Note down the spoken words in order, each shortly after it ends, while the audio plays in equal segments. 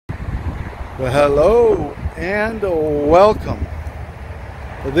Well, hello and welcome.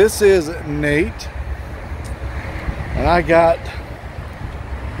 This is Nate, and I got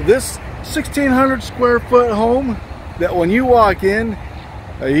this 1,600 square foot home that when you walk in,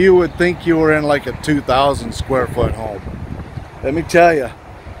 you would think you were in like a 2,000 square foot home. Let me tell you,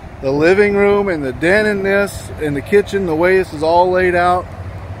 the living room and the den in this and the kitchen, the way this is all laid out,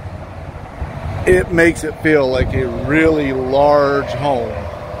 it makes it feel like a really large home.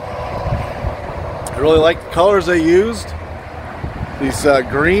 I really like the colors they used. These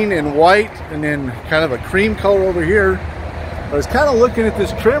green and white, and then kind of a cream color over here. I was kind of looking at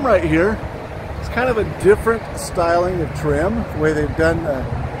this trim right here. It's kind of a different styling of trim, the way they've done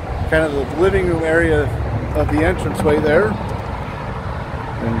kind of the living room area of the entranceway there.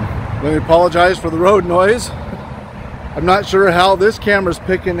 And let me apologize for the road noise. I'm not sure how this camera's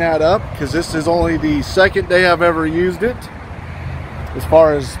picking that up, because this is only the second day I've ever used it as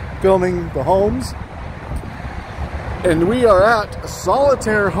far as filming the homes. And we are at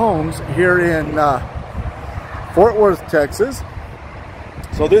Solitaire Homes here in Fort Worth, Texas.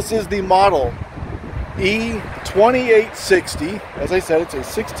 So this is the model E2860. As I said, it's a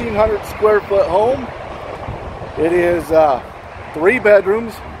 1,600 square foot home. It is 3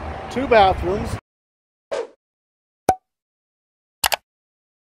 bedrooms, 2 bathrooms.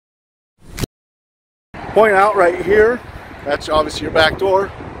 Point out right here, that's obviously your back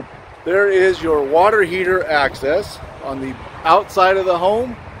door. There is your water heater access on the outside of the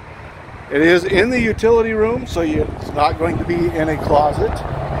home. It is in the utility room, so it's not going to be in a closet.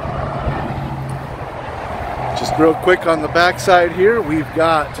 Just real quick on the back side here, we've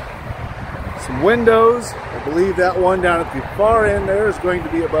got some windows. I believe that one down at the far end there is going to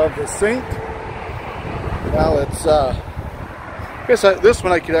be above the sink. Now let's, I guess this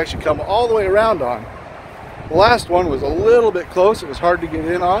one I could actually come all the way around on. The last one was a little bit close. It was hard to get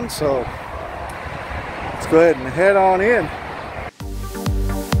in on, so let's go ahead and head on in.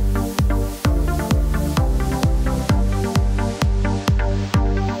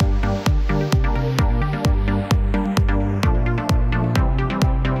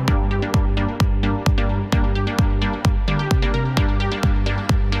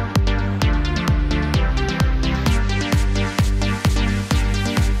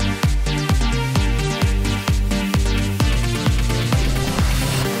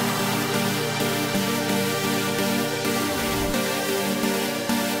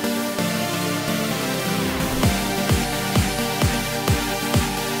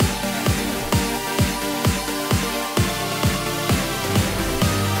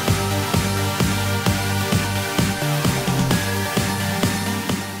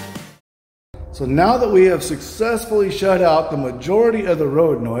 So now that we have successfully shut out the majority of the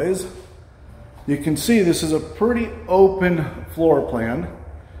road noise, you can see this is a pretty open floor plan.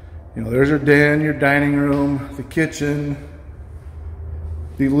 You know, there's your den, your dining room, the kitchen,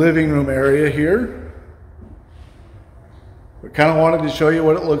 the living room area here. I kind of wanted to show you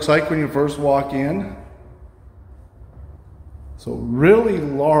what it looks like when you first walk in. So really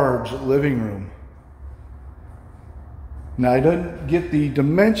large living room. Now I didn't get the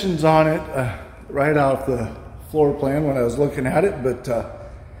dimensions on it right off the floor plan when I was looking at it, but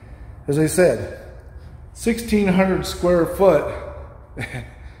as I said, 1,600 square foot.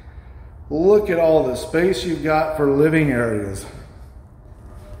 Look at all the space you've got for living areas.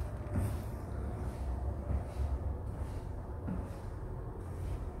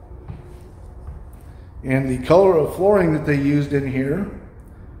 And the color of flooring that they used in here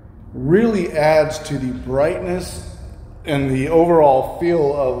really adds to the brightness and the overall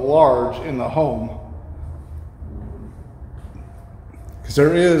feel of large in the home, because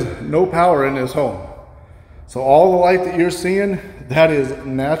there is no power in this home. So all the light that you're seeing, that is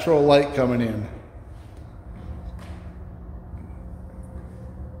natural light coming in.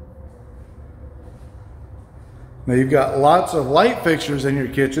 Now you've got lots of light fixtures in your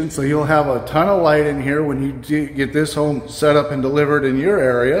kitchen, so you'll have a ton of light in here when you get this home set up and delivered in your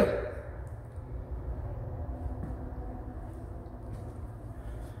area.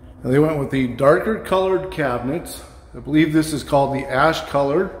 Now they went with the darker colored cabinets. I believe this is called the ash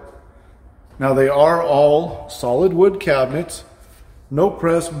color. Now they are all solid wood cabinets. No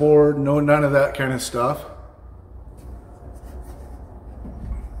press board, none of that kind of stuff.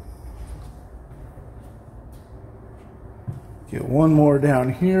 Get one more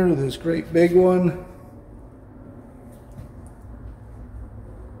down here, this great big one.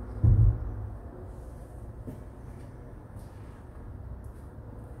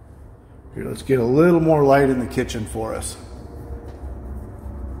 Here, let's get a little more light in the kitchen for us.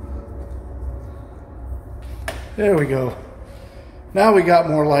 There we go. Now we got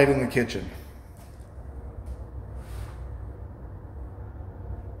more light in the kitchen.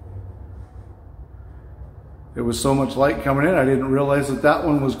 There was so much light coming in, I didn't realize that that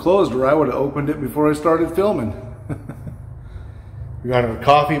one was closed, or I would have opened it before I started filming. We got our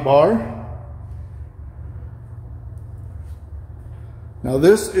coffee bar. Now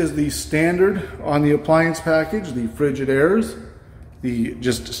this is the standard on the appliance package, the Frigidairs, the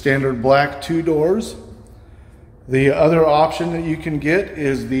just standard black 2 doors. The other option that you can get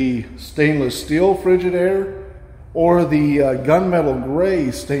is the stainless steel Frigidaire or the gunmetal gray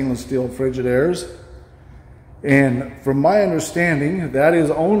stainless steel Frigidairs. And from my understanding, that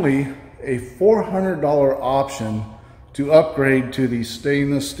is only a $400 option to upgrade to the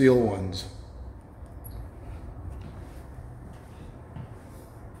stainless steel ones.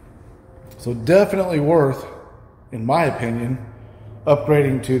 So definitely worth, in my opinion,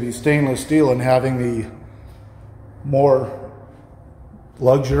 upgrading to the stainless steel and having the more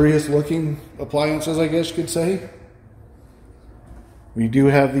luxurious looking appliances, I guess you could say. We do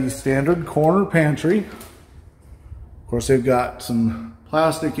have the standard corner pantry. Of course, they've got some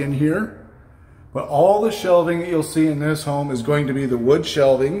plastic in here, but all the shelving that you'll see in this home is going to be the wood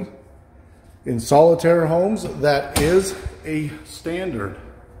shelving. In Solitaire Homes, that is a standard.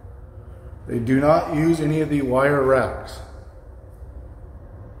 They do not use any of the wire racks.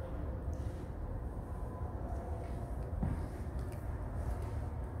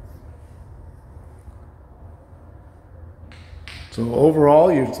 So overall,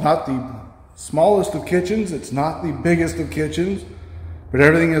 it's not the smallest of kitchens, it's not the biggest of kitchens, but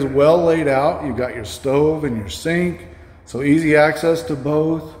everything is well laid out. You've got your stove and your sink, so easy access to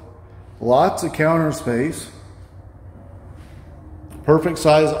both. Lots of counter space. Perfect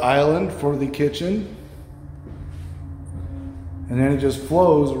size island for the kitchen. And then it just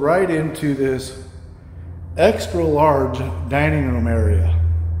flows right into this extra large dining room area.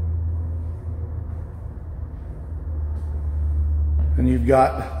 And you've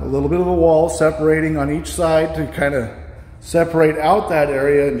got a little bit of a wall separating on each side to kind of separate out that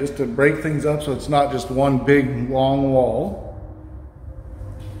area and just to break things up so it's not just one big long wall.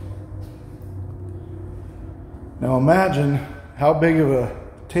 Now imagine how big of a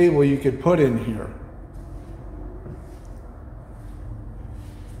table you could put in here.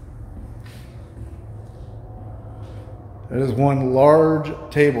 That is one large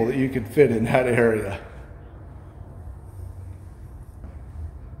table that you could fit in that area.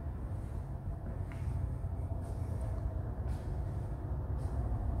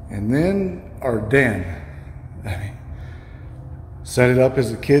 And then our den. Set it up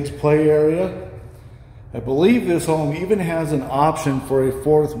as a kids' play area. I believe this home even has an option for a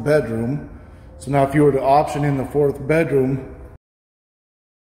 4th bedroom. So now if you were to option in the 4th bedroom,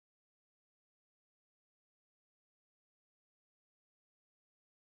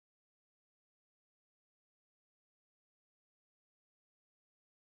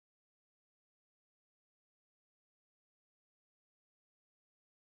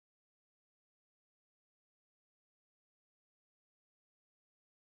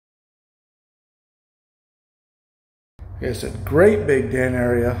 like I said, great big den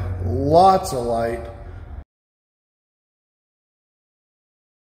area, lots of light.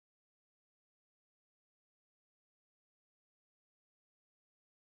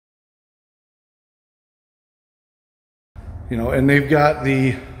 You know, and they've got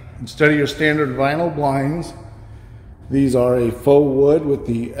the, instead of your standard vinyl blinds, these are a faux wood with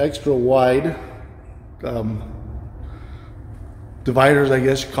the extra wide dividers, I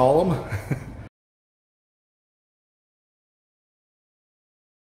guess you call them.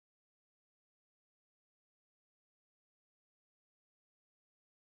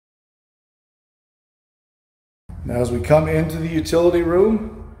 Now as we come into the utility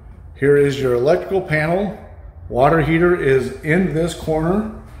room, here is your electrical panel. Water heater is in this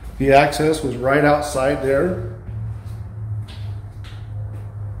corner. The access was right outside there.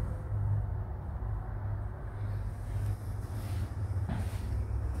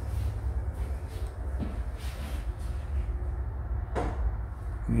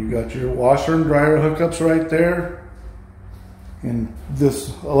 And you've got your washer and dryer hookups right there. And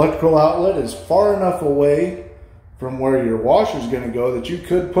this electrical outlet is far enough away from where your washer is going to go that you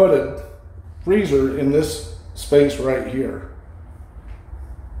could put a freezer in this space right here.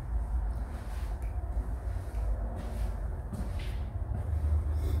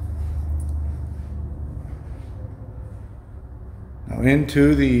 Now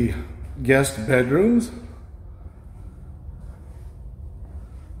into the guest bedrooms.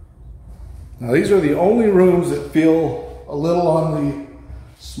 Now these are the only rooms that feel a little on the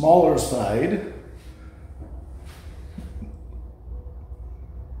smaller side.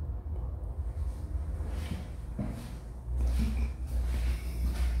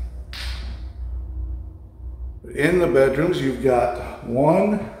 in the bedrooms, you've got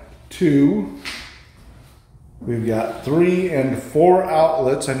 1, 2, we've got 3 and 4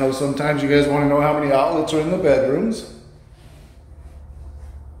 outlets. I know sometimes you guys want to know how many outlets are in the bedrooms.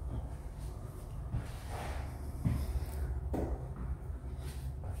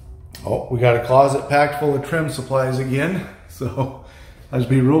 Oh, we got a closet packed full of trim supplies again, so I'll just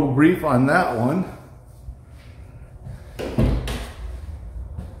be real brief on that one.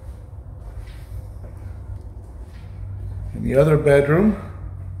 In the other bedroom,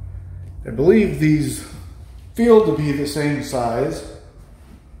 I believe these feel to be the same size.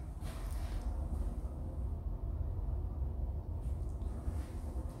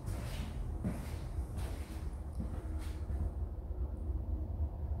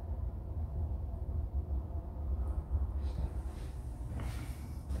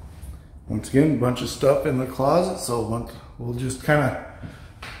 Once again, a bunch of stuff in the closet, so we'll just kind of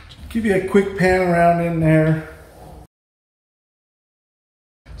give you a quick pan around in there.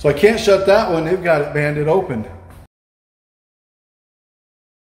 So I can't shut that one, they've got it banded open.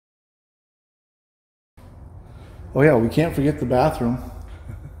 Oh yeah, we can't forget the bathroom.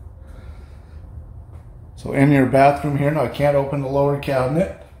 So in your bathroom here, now I can't open the lower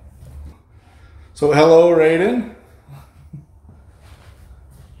cabinet. So hello, Raiden.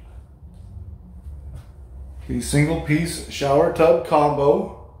 The single piece shower tub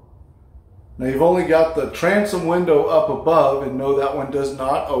combo. Now you've only got the transom window up above, and no, that one does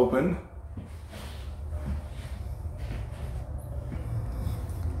not open.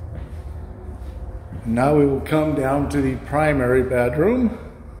 Now we will come down to the primary bedroom.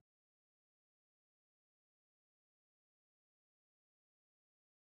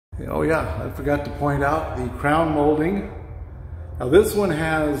 Oh yeah, I forgot to point out the crown molding. Now this one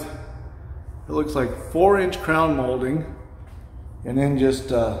has, it looks like 4-inch crown molding, and then just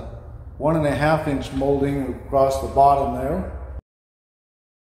 1.5-inch molding across the bottom there.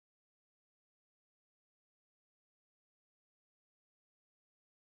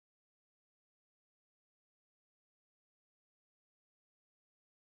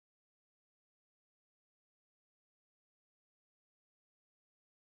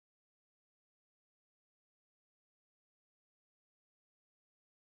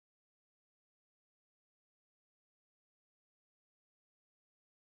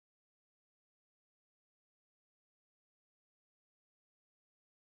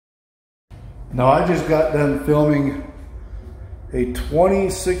 Now I just got done filming a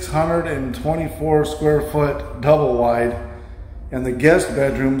 2,624 square foot double wide, and the guest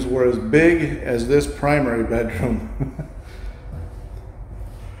bedrooms were as big as this primary bedroom.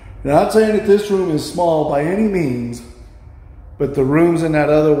 Now, not saying that this room is small by any means, but the rooms in that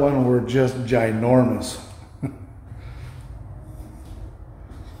other one were just ginormous.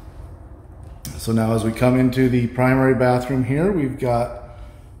 So now as we come into the primary bathroom here, we've got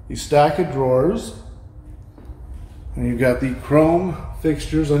a stack of drawers, and you've got the chrome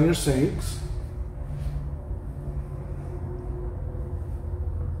fixtures on your sinks.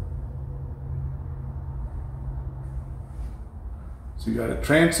 So you got a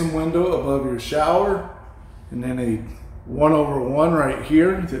transom window above your shower, and then a 1/1 right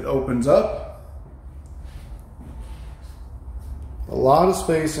here that opens up. A lot of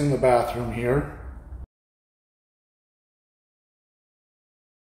space in the bathroom here.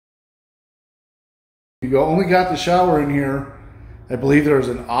 You only got the shower in here. I believe there's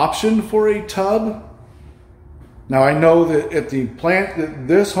an option for a tub. Now I know that at the plant that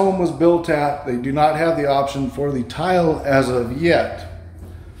this home was built at, they do not have the option for the tile as of yet.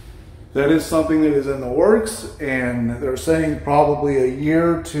 That is something that is in the works, and they're saying probably a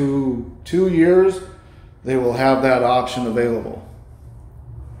year to 2 years they will have that option available.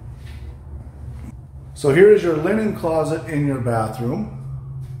 So here is your linen closet in your bathroom.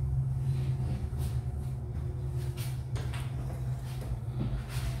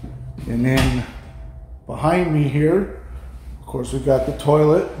 And then behind me here, of course, we've got the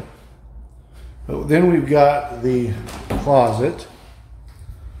toilet, but then we've got the closet.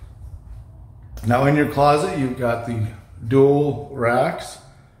 Now in your closet, you've got the dual racks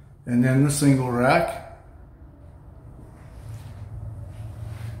and then the single rack.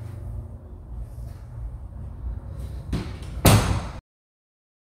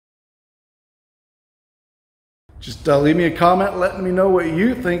 Just leave me a comment letting me know what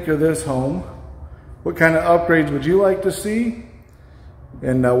you think of this home. What kind of upgrades would you like to see?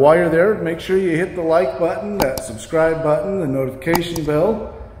 And while you're there, make sure you hit the like button, that subscribe button, the notification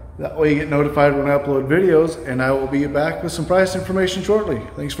bell. That way you get notified when I upload videos, and I will be back with some price information shortly.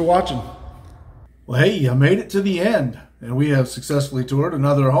 Thanks for watching. Well, hey, I made it to the end, and we have successfully toured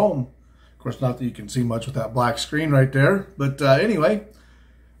another home. Of course, not that you can see much with that black screen right there. But anyway,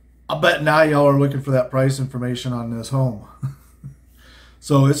 I bet now y'all are looking for that price information on this home.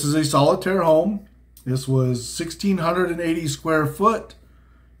 So this is a solitaire home. This was 1,680 square foot.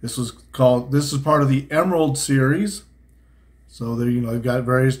 This is part of the Emerald series. So there, you've got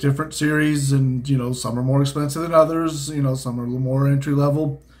various different series, and some are more expensive than others. Some are a little more entry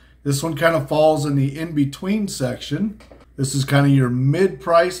level. This one kind of falls in the in-between section. This is kind of your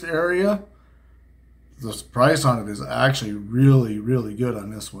mid-priced area. The price on it is actually really, really good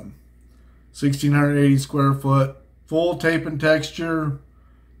on this one. 1,680 square foot, full tape and texture,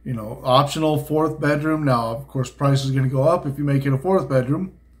 optional 4th bedroom. Now, of course, price is going to go up if you make it a 4th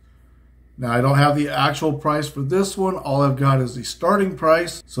bedroom. Now, I don't have the actual price for this one. All I've got is the starting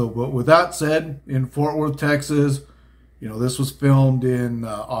price. So, but with that said, in Fort Worth, Texas, this was filmed in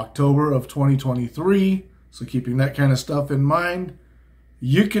October of 2023. So keeping that kind of stuff in mind,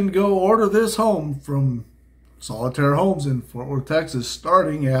 you can go order this home from Solitaire Homes in Fort Worth, Texas,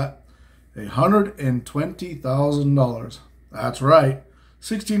 starting at $120,000. That's right.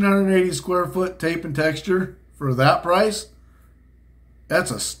 1,680 square foot tape and texture for that price.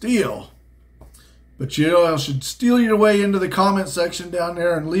 That's a steal. But I should steal your way into the comment section down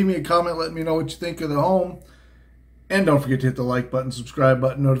there and leave me a comment. Let me know what you think of the home. And don't forget to hit the like button, subscribe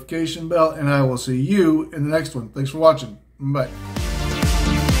button, notification bell, and I will see you in the next one. Thanks for watching. Bye.